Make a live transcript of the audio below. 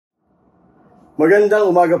Magandang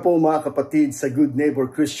umaga po mga kapatid sa Good Neighbor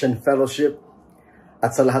Christian Fellowship at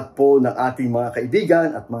sa lahat po ng ating mga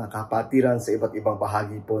kaibigan at mga kapatiran sa iba't ibang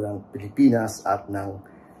bahagi po ng Pilipinas at ng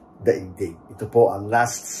daigdig. Ito po ang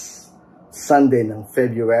last Sunday ng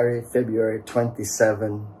February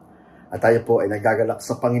 27 at tayo po ay nagagalak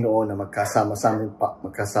sa Panginoon na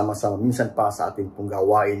magkasama-sama minsan pa sa ating pong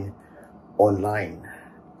gawain online.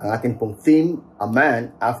 Ang ating pong theme, A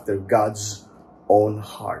Man After God's Own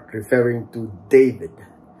Heart, referring to David.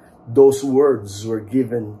 Those words were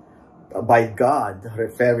given by God,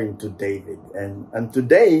 referring to David. And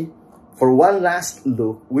today, for one last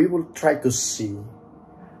look, we will try to see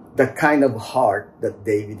the kind of heart that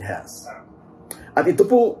David has. At ito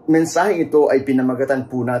po, mensaheng ito ay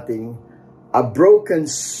pinamagatan po nating A Broken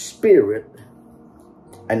Spirit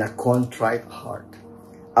and a Contrite Heart.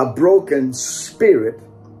 A broken spirit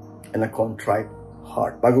and a contrite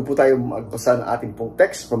heart. Bago po tayo magbasa ng ating pong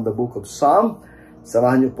text from the book of Psalm,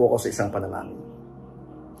 samahan niyo po ako sa isang panalangin.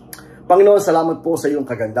 Panginoon, salamat po sa iyong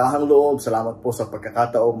kagandahang loob. Salamat po sa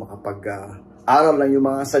pagkakataong makapag-aral ng iyong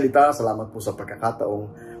mga salita. Salamat po sa pagkakataong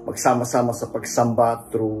magsama-sama sa pagsamba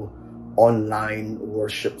through online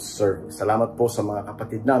worship service. Salamat po sa mga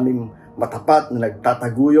kapatid namin matapat na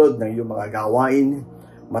nagtataguyod ng iyong mga gawain,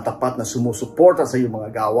 matapat na sumusuporta sa iyong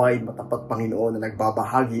mga gawain, matapat, Panginoon, na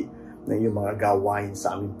nagbabahagi ng iyong mga gawain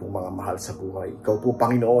sa aming pong mga mahal sa buhay. Ikaw po,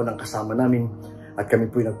 Panginoon, ang kasama namin at kami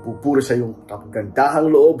po'y nagpupuri sa iyong kapagandahang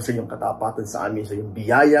loob, sa iyong katapatan sa amin, sa iyong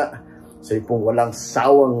biyaya, sa iyong pong walang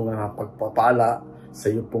sawang pagpapala, sa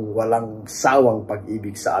iyong pong walang sawang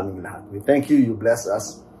pag-ibig sa aming lahat. We thank you, you bless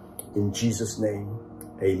us. In Jesus' name,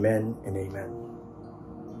 amen and amen.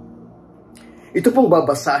 Ito pong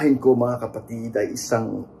babasahin ko, mga kapatid, ay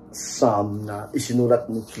isang psalm na isinulat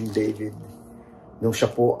ni King David nung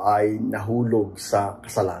siya po ay nahulog sa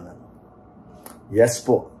kasalanan. Yes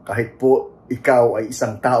po, kahit po ikaw ay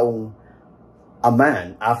isang taong a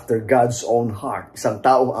man after God's own heart, isang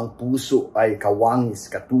taong ang puso ay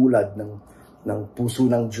kawangis katulad ng puso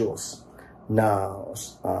ng Diyos, na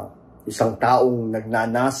isang taong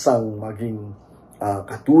nagnanasang maging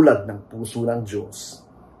katulad ng puso ng Diyos,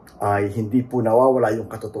 ay hindi po nawawala yung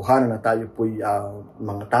katotohanan na tayo po'y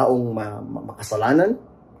mga taong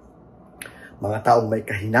makasalanan, mga taong may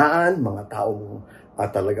kahinaan, mga taong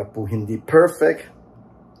talaga po hindi perfect.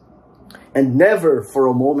 And never for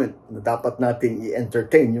a moment na dapat nating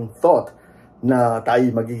i-entertain yung thought na tayo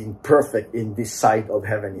magiging perfect in this side of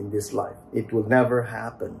heaven, in this life. It will never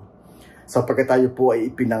happen. Sapagkat tayo po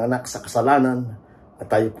ay ipinanganak sa kasalanan,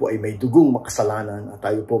 at tayo po ay may dugong makasalanan, at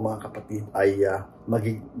tayo po, mga kapatid, ay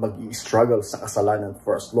mag-i-struggle sa kasalanan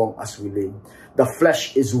for as long as we live. The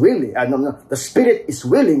flesh is willing, the spirit is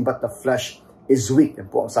willing, but the flesh is weak. Yan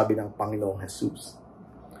po ang sabi ng Panginoong Jesus.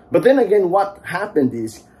 But then again, what happened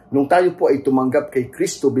is, nung tayo po ay tumanggap kay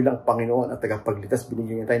Kristo bilang Panginoon at tagapagligtas,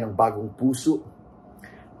 binigyan niya tayo ng bagong puso,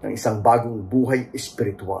 ng isang bagong buhay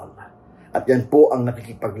espiritual. At yan po ang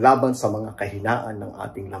nakikipaglaban sa mga kahinaan ng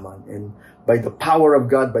ating laman. And by the power of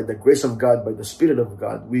God, by the grace of God, by the Spirit of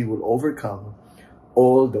God, we will overcome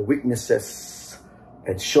all the weaknesses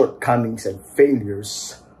and shortcomings and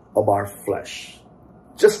failures of our flesh.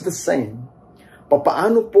 Just the same,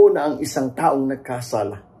 papaano po na ang isang taong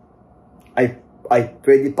nagkasala ay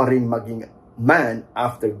pwede pa rin maging man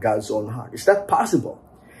after God's own heart? Is that possible?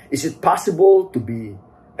 Is it possible to be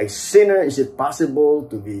a sinner? Is it possible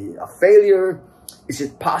to be a failure? Is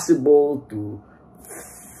it possible to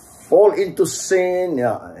fall into sin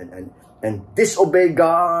and disobey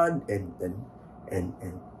God and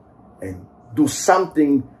do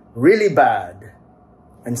something really bad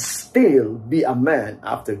and still be a man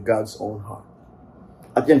after God's own heart?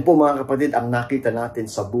 At yan po, mga kapatid, ang nakita natin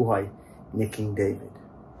sa buhay ni King David.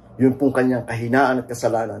 Yun pong kanyang kahinaan at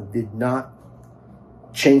kasalanan did not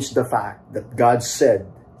change the fact that God said,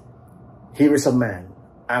 "Here is a man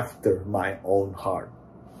after my own heart."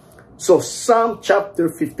 So, Psalm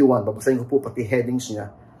chapter 51, babasahin ko po pati headings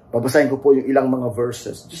niya. Babasahin ko po yung ilang mga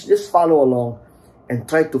verses. Just follow along and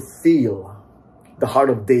try to feel the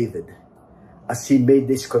heart of David as he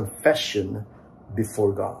made this confession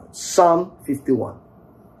before God. Psalm 51.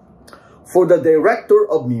 For the director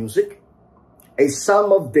of music, a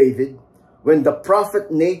psalm of David, when the prophet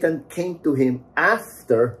Nathan came to him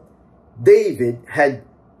after David had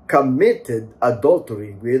committed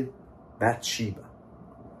adultery with Bathsheba.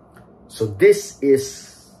 So this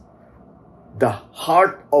is the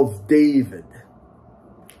heart of David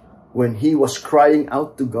when he was crying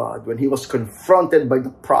out to God, when he was confronted by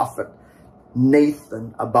the prophet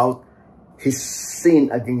Nathan about his sin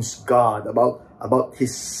against God, about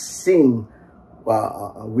his sin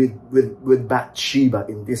with Bathsheba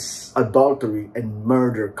in this adultery and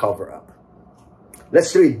murder cover-up.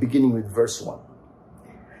 Let's read, beginning with verse 1.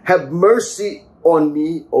 Have mercy on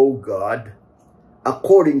me, O God,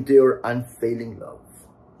 according to your unfailing love.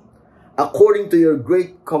 According to your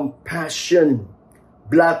great compassion,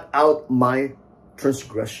 blot out my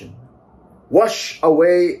transgression. Wash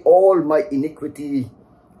away all my iniquity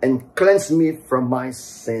and cleanse me from my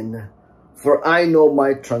sin. For I know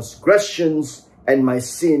my transgressions, and my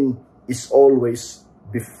sin is always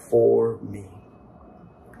before me.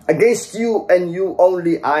 Against you and you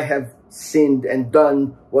only I have sinned and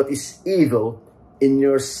done what is evil in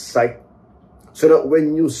your sight, so that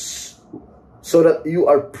you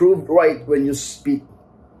are proved right when you speak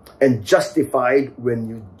and justified when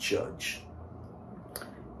you judge.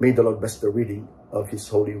 May the Lord bless the reading of His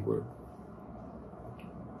holy word.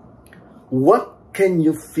 What can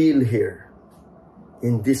you feel here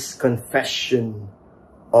in this confession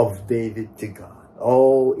of David to God?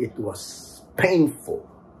 Oh, it was painful.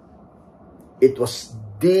 It was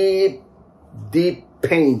deep, deep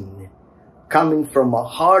pain coming from a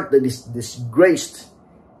heart that is disgraced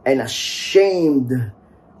and ashamed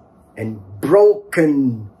and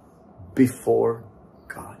broken before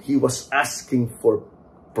God. He was asking for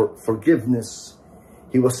forgiveness.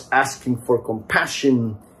 He was asking for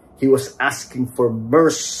compassion. He was asking for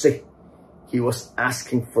mercy. He was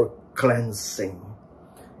asking for cleansing.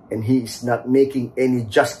 And he is not making any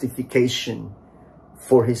justification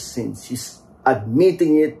for his sins. He's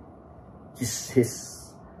admitting it.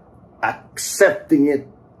 He's accepting it.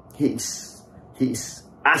 He is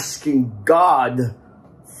asking God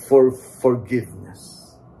for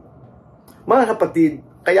forgiveness. Mga kapatid,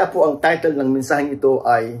 kaya po ang title ng mensaheng ito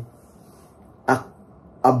ay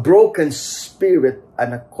A Broken Spirit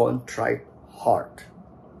and a Contrite Heart.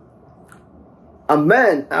 A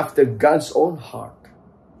man after God's own heart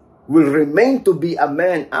will remain to be a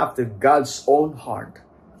man after God's own heart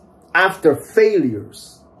after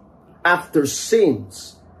failures, after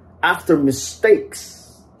sins, after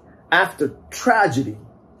mistakes, after tragedy.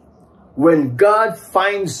 When God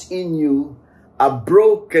finds in you a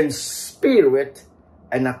broken spirit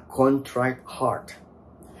and a contrite heart.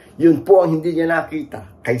 Yun po ang hindi niya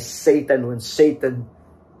nakita kay Satan when Satan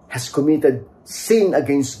has committed sin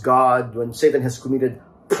against God, when Satan has committed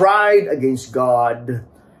pride against God,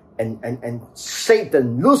 and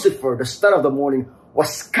Satan, Lucifer, the star of the morning,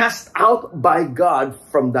 was cast out by God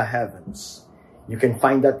from the heavens. You can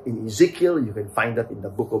find that in Ezekiel, you can find that in the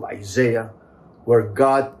book of Isaiah, where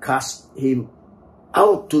God cast him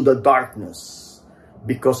out to the darkness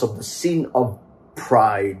because of the sin of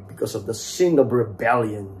pride, because of the sin of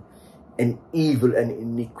rebellion and evil and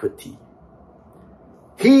iniquity.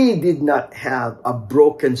 He did not have a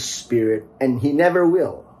broken spirit, and he never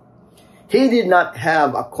will. He did not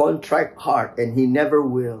have a contrite heart, and he never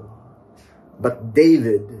will. But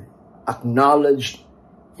David acknowledged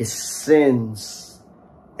his sins,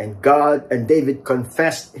 and David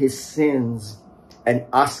confessed his sins and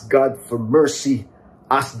asked God for mercy,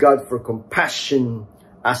 asked God for compassion,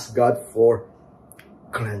 asked God for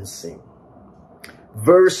cleansing.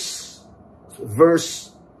 Verse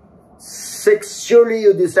 6, surely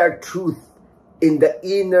you desire truth in the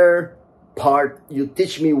inner part. You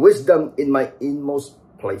teach me wisdom in my inmost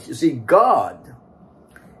place. You see, God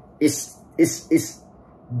is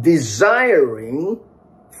desiring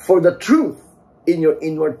for the truth in your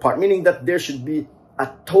inward part, meaning that there should be a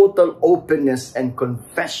total openness and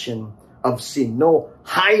confession of sin. No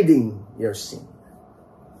hiding your sin.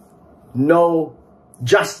 No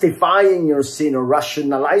justifying your sin or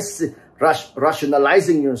rationalizing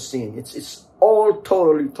your sin. It's all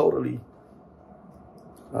totally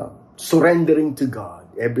surrendering to God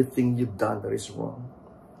everything you've done that is wrong.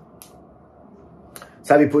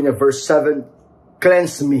 Sabi po niya, verse 7,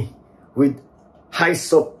 cleanse me with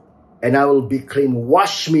hyssop and I will be clean.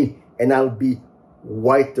 Wash me and I'll be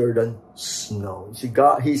whiter than snow. You see,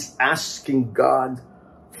 God, he's asking God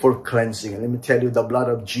for cleansing. And let me tell you, the blood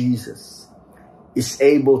of Jesus is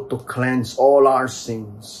able to cleanse all our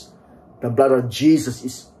sins. The blood of Jesus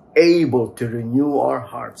is able to renew our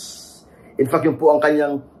hearts. In fact, yung po ang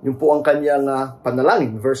kanyang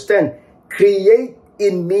panalangin, verse 10, create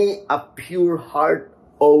in me a pure heart,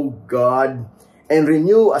 O God, and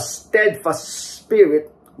renew a steadfast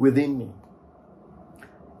spirit within me.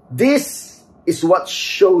 This is what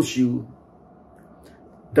shows you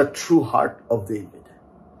the true heart of David.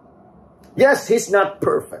 Yes, he's not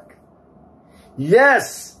perfect.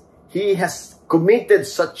 Yes, he has committed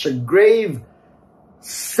such a grave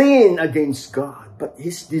sin against God, but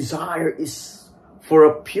his desire is for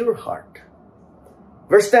a pure heart.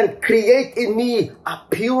 Verse 10, create in me a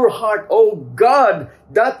pure heart. Oh God,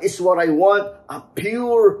 that is what I want, a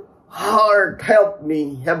pure heart. Help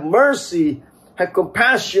me, have mercy, have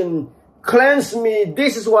compassion, cleanse me.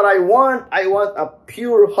 This is what I want. I want a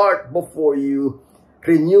pure heart before you.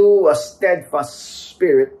 Renew a steadfast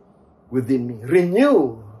spirit within me.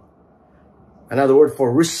 Renew. Another word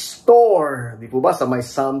for restore. Di po ba sa my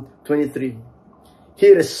Psalm 23?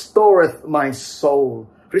 He restoreth my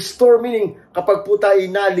soul. Restore meaning, kapag po tayo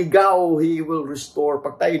naligaw, He will restore.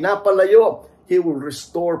 Pag tayo napalayo, He will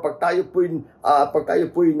restore. Pag tayo po'y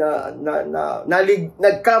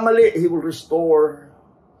nagkamali, He will restore.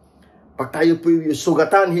 Pag tayo po'y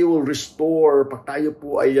sugatan, He will restore. Pag tayo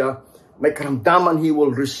po ay may karamdaman, He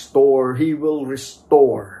will restore. He will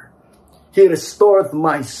restore. He restoreth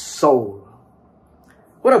my soul.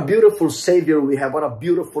 What a beautiful Savior we have. What a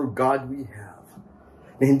beautiful God we have.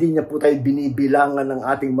 Na hindi niya po tayo binibilangan ng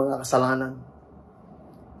ating mga kasalanan.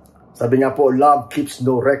 Sabi niya po, love keeps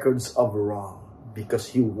no records of wrong because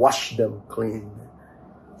He washed them clean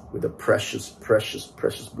with the precious, precious,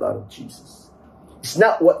 precious blood of Jesus. It's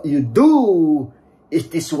not what you do,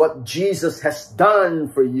 it is what Jesus has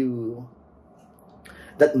done for you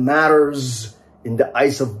that matters in the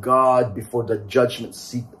eyes of God before the judgment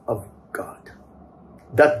seat of God.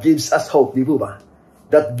 That gives us hope, di po ba?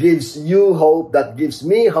 That gives you hope, that gives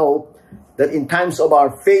me hope, that in times of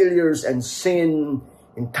our failures and sin,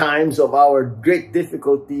 in times of our great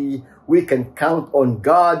difficulty, we can count on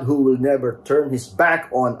God who will never turn His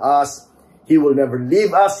back on us. He will never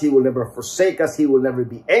leave us. He will never forsake us. He will never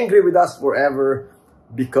be angry with us forever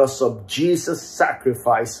because of Jesus'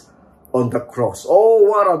 sacrifice on the cross. Oh,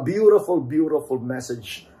 what a beautiful, beautiful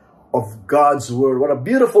message of God's Word. What a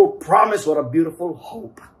beautiful promise. What a beautiful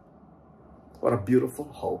hope. What a beautiful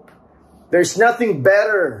hope. There's nothing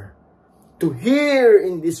better to hear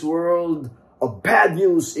in this world of bad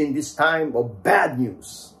news, in this time of bad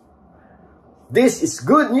news. This is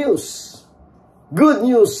good news. Good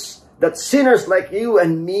news that sinners like you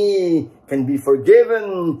and me can be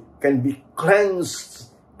forgiven, can be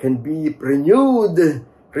cleansed, can be renewed,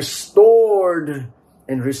 restored,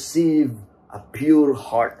 and receive a pure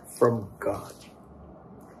heart from God.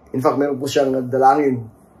 In fact, meron po siyang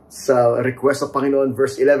dalangin sa request of Panginoon,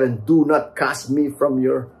 verse 11, do not cast me from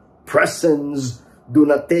your presence. Do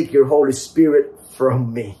not take your Holy Spirit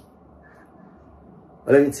from me.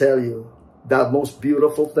 But let me tell you, the most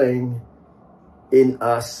beautiful thing in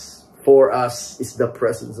us, for us, is the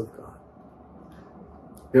presence of God.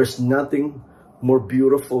 There's nothing more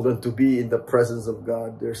beautiful than to be in the presence of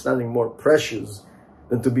God. There's nothing more precious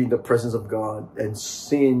than to be in the presence of God. And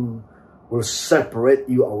sin will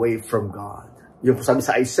separate you away from God. Yung po sabi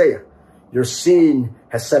sa Isaiah, your sin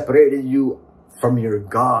has separated you from your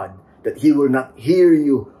God, that He will not hear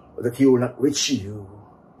you, or that He will not reach you.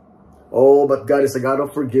 Oh, but God is a God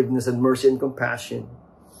of forgiveness and mercy and compassion.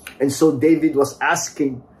 And so David was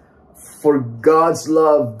asking for God's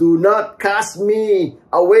love. Do not cast me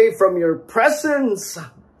away from your presence.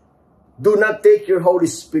 Do not take your Holy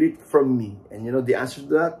Spirit from me. And you know the answer to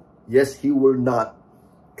that? Yes, He will not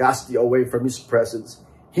cast you away from His presence.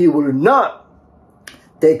 He will not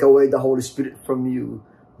take away the Holy Spirit from you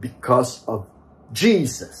because of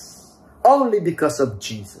Jesus. Only because of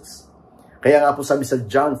Jesus. Kaya nga po sabi sa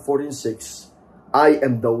John 14:6, I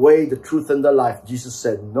am the way, the truth, and the life. Jesus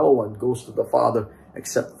said, no one goes to the Father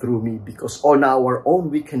except through me, because on our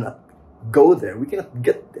own we cannot go there. We cannot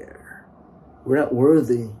get there. We're not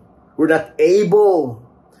worthy. We're not able.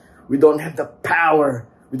 We don't have the power.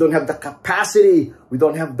 We don't have the capacity. We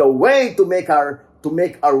don't have the way to make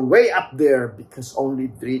our way up there, because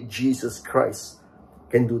only Jesus Christ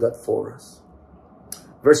can do that for us.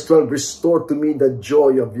 Verse 12, restore to me the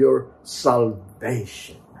joy of your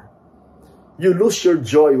salvation. You lose your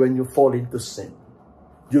joy when you fall into sin.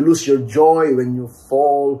 You lose your joy when you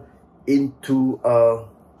fall into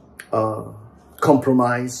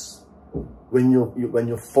compromise, when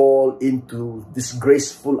you fall into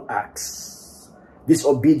disgraceful acts,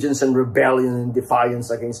 disobedience and rebellion and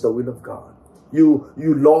defiance against the will of God. You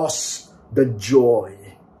lost the joy.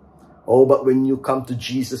 Oh, but when you come to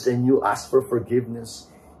Jesus and you ask for forgiveness,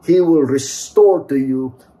 He will restore to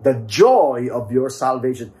you the joy of your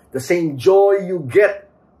salvation. The same joy you get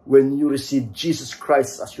when you receive Jesus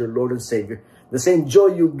Christ as your Lord and Savior. The same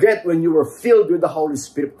joy you get when you were filled with the Holy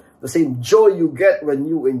Spirit. The same joy you get when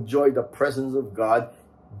you enjoy the presence of God.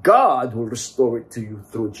 God will restore it to you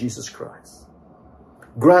through Jesus Christ.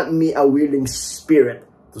 Grant me a willing spirit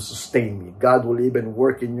to sustain me. God will even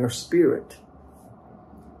work in your spirit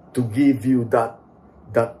to give you that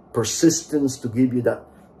persistence, to give you that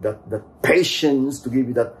patience, to give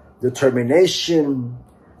you that determination,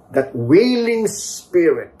 that willing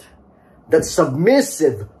spirit, that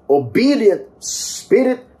submissive, obedient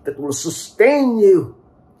spirit that will sustain you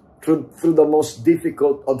through the most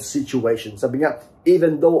difficult of situations. Sabi nga,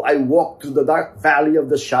 even though I walk through the dark valley of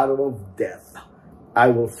the shadow of death,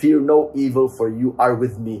 I will fear no evil, for you are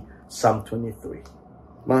with me. Psalm 23.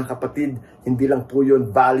 Mga kapatid, hindi lang po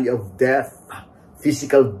yun valley of death,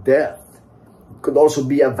 physical death. It could also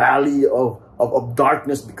be a valley of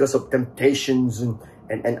darkness because of temptations and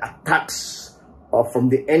attacks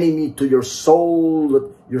from the enemy to your soul, that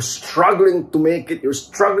you're struggling to make it, you're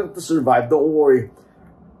struggling to survive. Don't worry.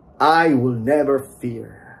 I will never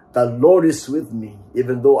fear. The Lord is with me,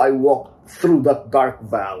 even though I walk through that dark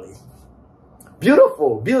valley.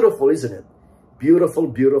 Beautiful, beautiful, isn't it? Beautiful,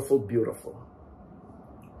 beautiful, beautiful.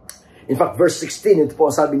 In fact, verse 16, ito po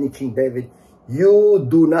ang sabi ni King David, you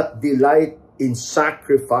do not delight in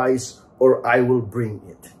sacrifice, or I will bring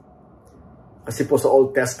it. Kasi po sa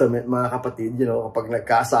Old Testament, mga kapatid, kapag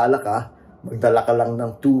nagkasala ka, magdala ka lang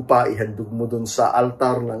ng tupa, ihandog mo dun sa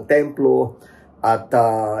altar ng templo, at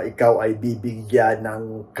ikaw ay bibigyan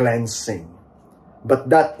ng cleansing. But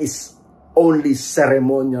that is only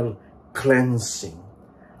ceremonial cleansing.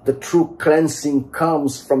 The true cleansing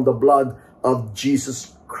comes from the blood of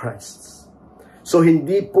Jesus Christ. So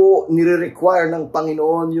hindi po nire-require ng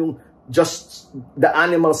Panginoon yung just the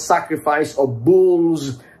animal sacrifice of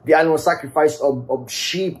bulls, the animal sacrifice of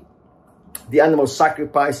sheep, the animal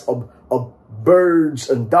sacrifice of birds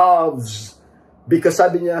and doves. Because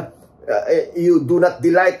sabi niya, you do not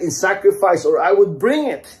delight in sacrifice, or I would bring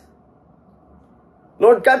it.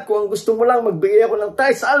 Lord God, kung gusto mo lang magbigay ako ng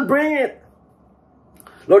tithes, I'll bring it.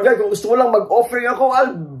 Lord God, kung gusto mo lang mag-offering ako,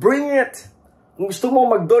 I'll bring it. Kung gusto mo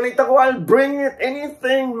mag-donate ako, I'll bring it.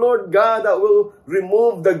 Anything, Lord God, that will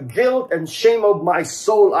remove the guilt and shame of my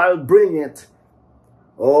soul, I'll bring it.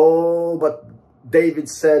 Oh, but David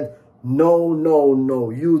said, no, no, no.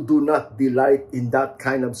 You do not delight in that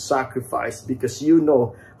kind of sacrifice, because you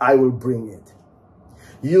know I will bring it.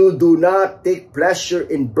 You do not take pleasure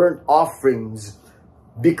in burnt offerings,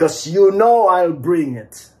 because you know I'll bring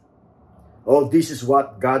it. Oh, this is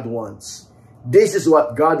what God wants. This is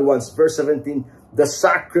what God wants. Verse 17, the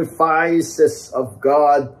sacrifices of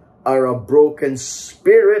God are a broken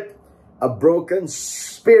spirit,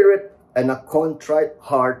 and a contrite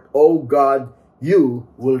heart. Oh God, you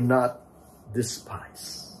will not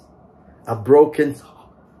despise. A broken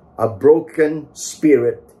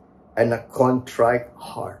spirit and a contrite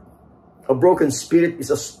heart. A broken spirit is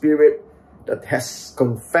a spirit that has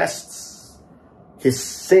confessed his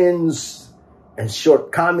sins and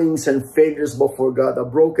shortcomings and failures before God. A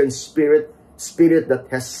broken spirit that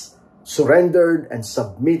has surrendered and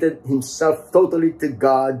submitted himself totally to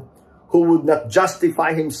God, who would not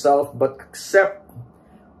justify himself but accept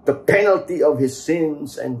the penalty of his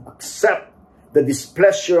sins and accept the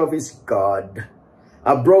displeasure of his God.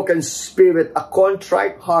 A broken spirit, a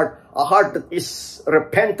contrite heart, a heart that is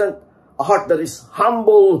repentant, a heart that is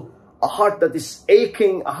humble, a heart that is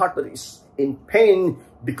aching, a heart that is in pain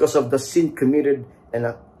because of the sin committed, and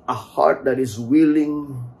a heart that is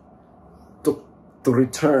willing to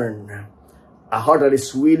return, a heart that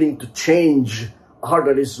is willing to change, a heart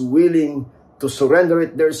that is willing to surrender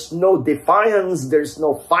it. There's no defiance, there's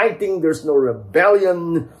no fighting, there's no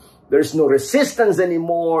rebellion, there's no resistance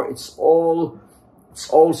anymore. It's all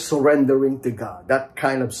surrendering to God, that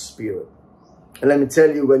kind of spirit. And let me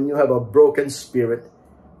tell you, when you have a broken spirit,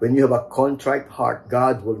 when you have a contrite heart,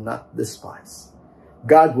 God will not despise.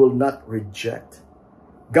 God will not reject.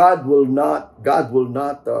 God will not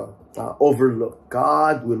overlook.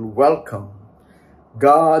 God will welcome.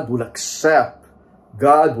 God will accept.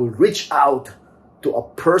 God will reach out to a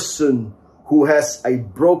person who has a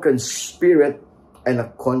broken spirit and a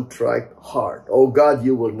contrite heart. Oh God,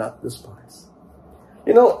 you will not despise.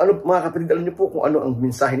 Mga kapatid, alam niyo po kung ano ang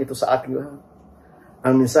mensahe nito sa ating lahat.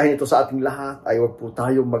 Ang mensahe nito sa ating lahat ay huwag po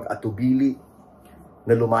tayong mag-atubili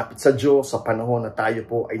na lumapit sa Diyos sa panahon na tayo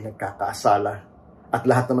po ay nagkakasala. At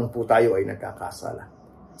lahat naman po tayo ay nagkakasala.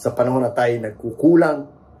 Sa panahon na tayo nagkukulang,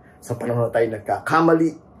 sa panahon na tayo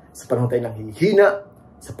nagkakamali, sa panahon na tayo nanghihina,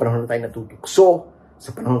 sa panahon na tayo natutukso, sa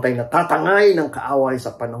panahon na tayo natatangay ng kaaway,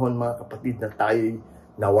 sa panahon, mga kapatid, na tayo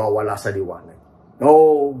nawawala sa liwanag. No,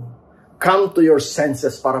 come to your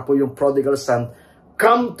senses, para po yung prodigal son.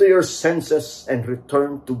 Come to your senses and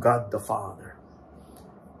return to God the Father.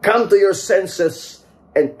 Come to your senses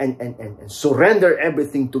and surrender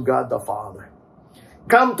everything to God the Father.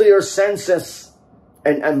 Come to your senses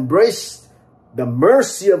and embrace the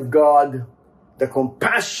mercy of God, the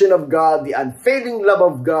compassion of God, the unfailing love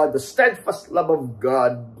of God, the steadfast love of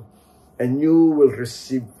God, and you will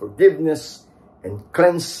receive forgiveness and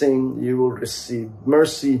cleansing. You will receive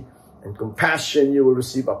mercy and compassion. You will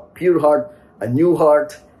receive a pure heart, a new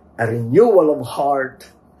heart, a renewal of heart,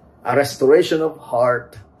 a restoration of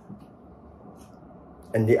heart,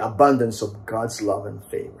 and the abundance of God's love and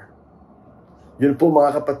favor. Yun po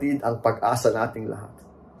mga kapatid ang pag-asa nating lahat.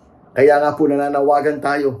 Kaya nga po nananawagan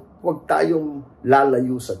tayo, huwag tayong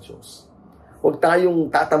lalayo sa Diyos. Huwag tayong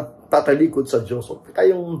tatalikod sa Diyos. Huwag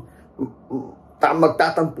tayong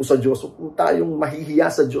magtatampo sa Diyos. Huwag tayong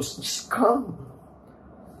mahihiya sa Diyos. Just come.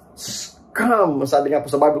 Just come. Sabi nga po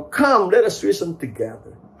sa Bible, come, let us reason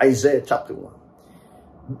together. Isaiah chapter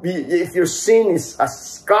 1. If your sin is as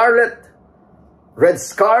scarlet, red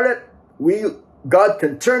scarlet, God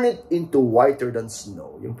can turn it into whiter than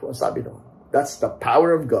snow. Yun po ang sabi doon. That's the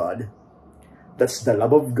power of God. That's the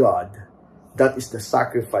love of God. That is the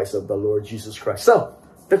sacrifice of the Lord Jesus Christ. So,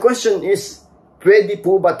 the question is, pwede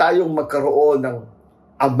po ba tayong magkaroon ng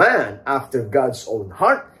a man after God's own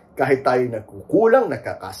heart? Kahit tayo nagkukulang,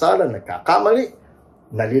 nagkakasala, nagkakamali,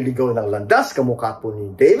 naliligaw ng landas, kamukha po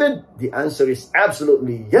ni David? The answer is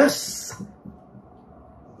absolutely yes.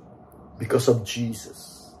 Because of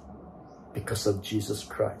Jesus. Because of Jesus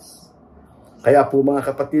Christ. Kaya po mga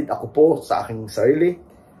kapatid, ako po sa aking sarili,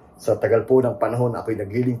 sa tagal po ng panahon ako'y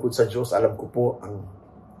naglilingkod sa Diyos, alam ko po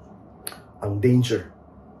ang danger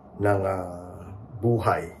ng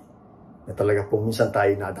buhay. Na talaga po minsan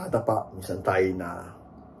tayo nadadapa, minsan tayo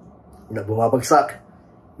na bumabagsak,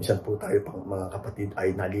 minsan po tayo mga kapatid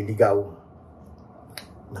ay naliligaw,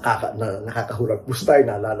 nakakahuragpus tayo,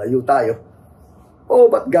 nalalayo tayo. Oh,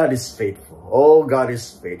 but God is faithful. Oh, God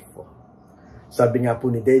is faithful. Sabi nga po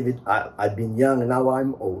ni David, I've been young and now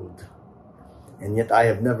I'm old. And yet I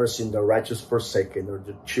have never seen the righteous forsaken or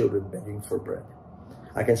the children begging for bread.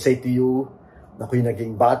 I can say to you, na ako'y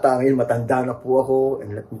naging bata, ngayon matanda na po ako,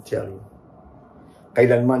 and let me tell you,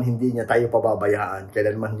 kailanman hindi niya tayo pababayaan,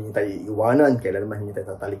 kailanman hindi tayo iiwanan, kailanman hindi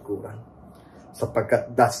tayo tatalikuran.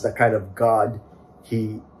 Sapagkat that's the kind of God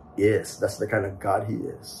He is. That's the kind of God He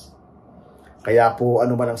is. Kaya po,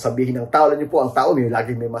 ano man ang sabihin ng tao, alam niyo po, ang tao,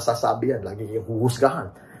 lagi may masasabi yan, lagi kayong huhusgahan.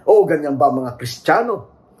 O, ganyan ba mga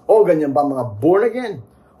Kristiyano? O, ganyan ba mga born again?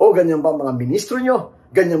 O, ganyan ba mga ministro nyo?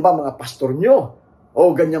 Ganyan ba mga pastor nyo?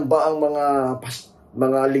 O, ganyan ba ang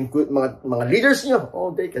mga leaders nyo?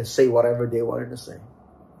 Oh, they can say whatever they wanted to say.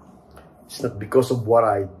 It's not because of what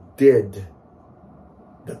I did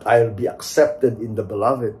that I'll be accepted in the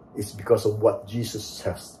beloved. It's because of what Jesus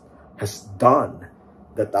has done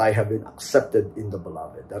that I have been accepted in the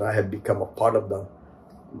beloved, that I have become a part of the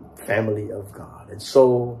family of God. And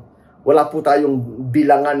so, wala po tayong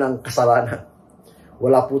bilangan ng kasalanan.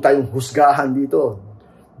 Wala po tayong husgahan dito.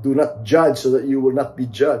 Do not judge so that you will not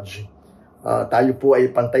be judged. Tayo po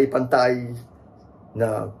ay pantay-pantay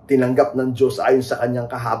na tinanggap ng Diyos ayon sa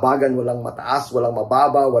kanyang kahabagan. Walang mataas, walang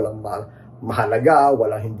mababa, walang mahalaga,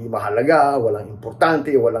 walang hindi mahalaga, walang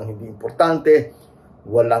importante, walang hindi importante,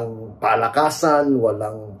 walang palakasan,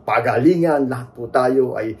 walang pagalingan. Lahat po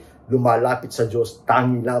tayo ay lumalapit sa Diyos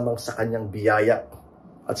tangi lamang sa kanyang biyaya.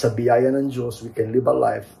 At sa biyaya ng Diyos, we can live a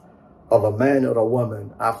life of a man or a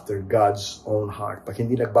woman after God's own heart. Pag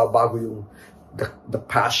hindi nagbabago yung the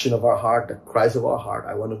passion of our heart, the cries of our heart,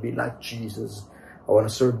 I want to be like Jesus. I want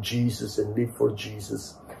to serve Jesus and live for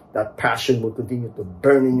Jesus. That passion will continue to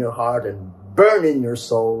burn in your heart and burn in your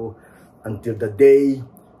soul until the day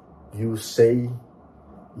you say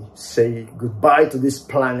goodbye to this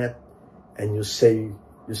planet and you say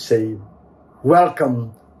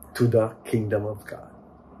welcome to the kingdom of God.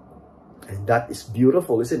 And that is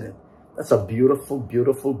beautiful, isn't it? That's a beautiful,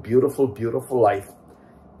 beautiful, beautiful, beautiful life.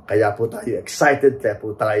 Kaya po tayo excited, kaya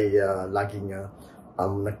po tayo laging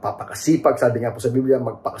nagpapakasipag. Sabi nga po sa Biblia,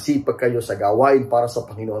 magpakasipag kayo sa gawain para sa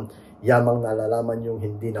Panginoon. Yamang nalalaman yung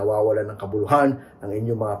hindi nawawala ng kabuluhan ang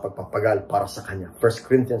inyong mga pagpapagal para sa Kanya. 1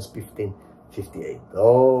 Corinthians 15:58.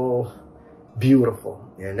 Oh, beautiful.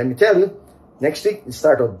 And let me tell you, next week, the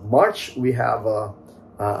start of March, we have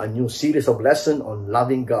a new series of lessons on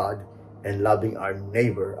loving God and loving our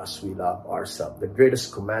neighbor as we love ourselves. The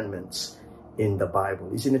greatest commandments in the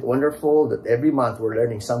Bible. Isn't it wonderful that every month we're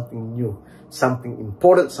learning something new, something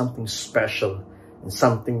important, something special, and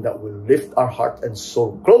something that will lift our heart and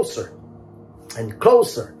soul closer and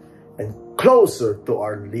closer and closer to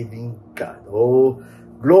our living God. Oh,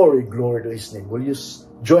 glory, glory to His name. Will you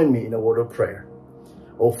join me in a word of prayer?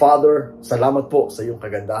 Oh Father, salamat po sa iyong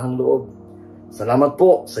kagandahang loob. Salamat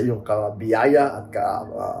po sa iyong kabiyaya at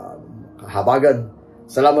kahabagan.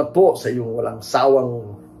 Salamat po sa iyong walang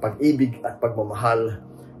sawang pag-ibig at pagmamahal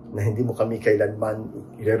na hindi mo kami kailanman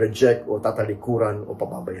i-reject o tatalikuran o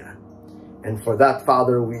pababayaan. And for that,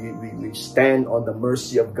 Father, we stand on the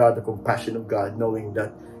mercy of God, the compassion of God, knowing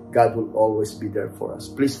that God will always be there for us.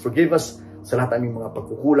 Please forgive us sa lahat aming mga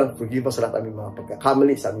pagkukulang. Forgive us sa lahat aming mga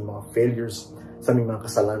pagkakamali, sa aming mga failures, sa aming mga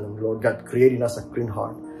kasalanan. Lord God, create in us a clean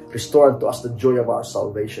heart. Restore unto us the joy of our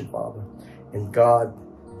salvation, Father. And God,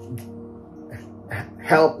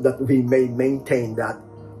 help that we may maintain that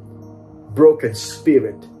broken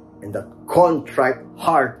spirit and that contrite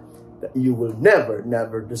heart that you will never,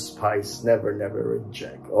 never despise, never, never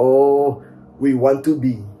reject. Oh, we want to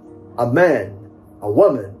be a man, a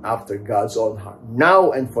woman after God's own heart,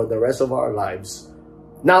 now and for the rest of our lives,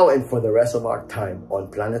 now and for the rest of our time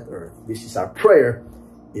on planet Earth. This is our prayer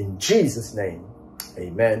in Jesus' name.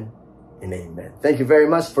 Amen and amen. Thank you very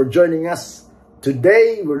much for joining us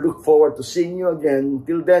today. We look forward to seeing you again.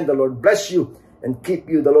 Till then, the Lord bless you and keep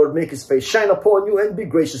you. The Lord make His face shine upon you and be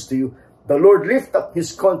gracious to you. The Lord lift up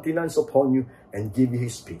His countenance upon you and give you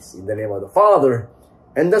His peace. In the name of the Father,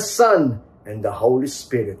 and the Son, and the Holy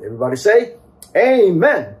Spirit. Everybody say,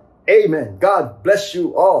 Amen. Amen. God bless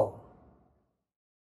you all.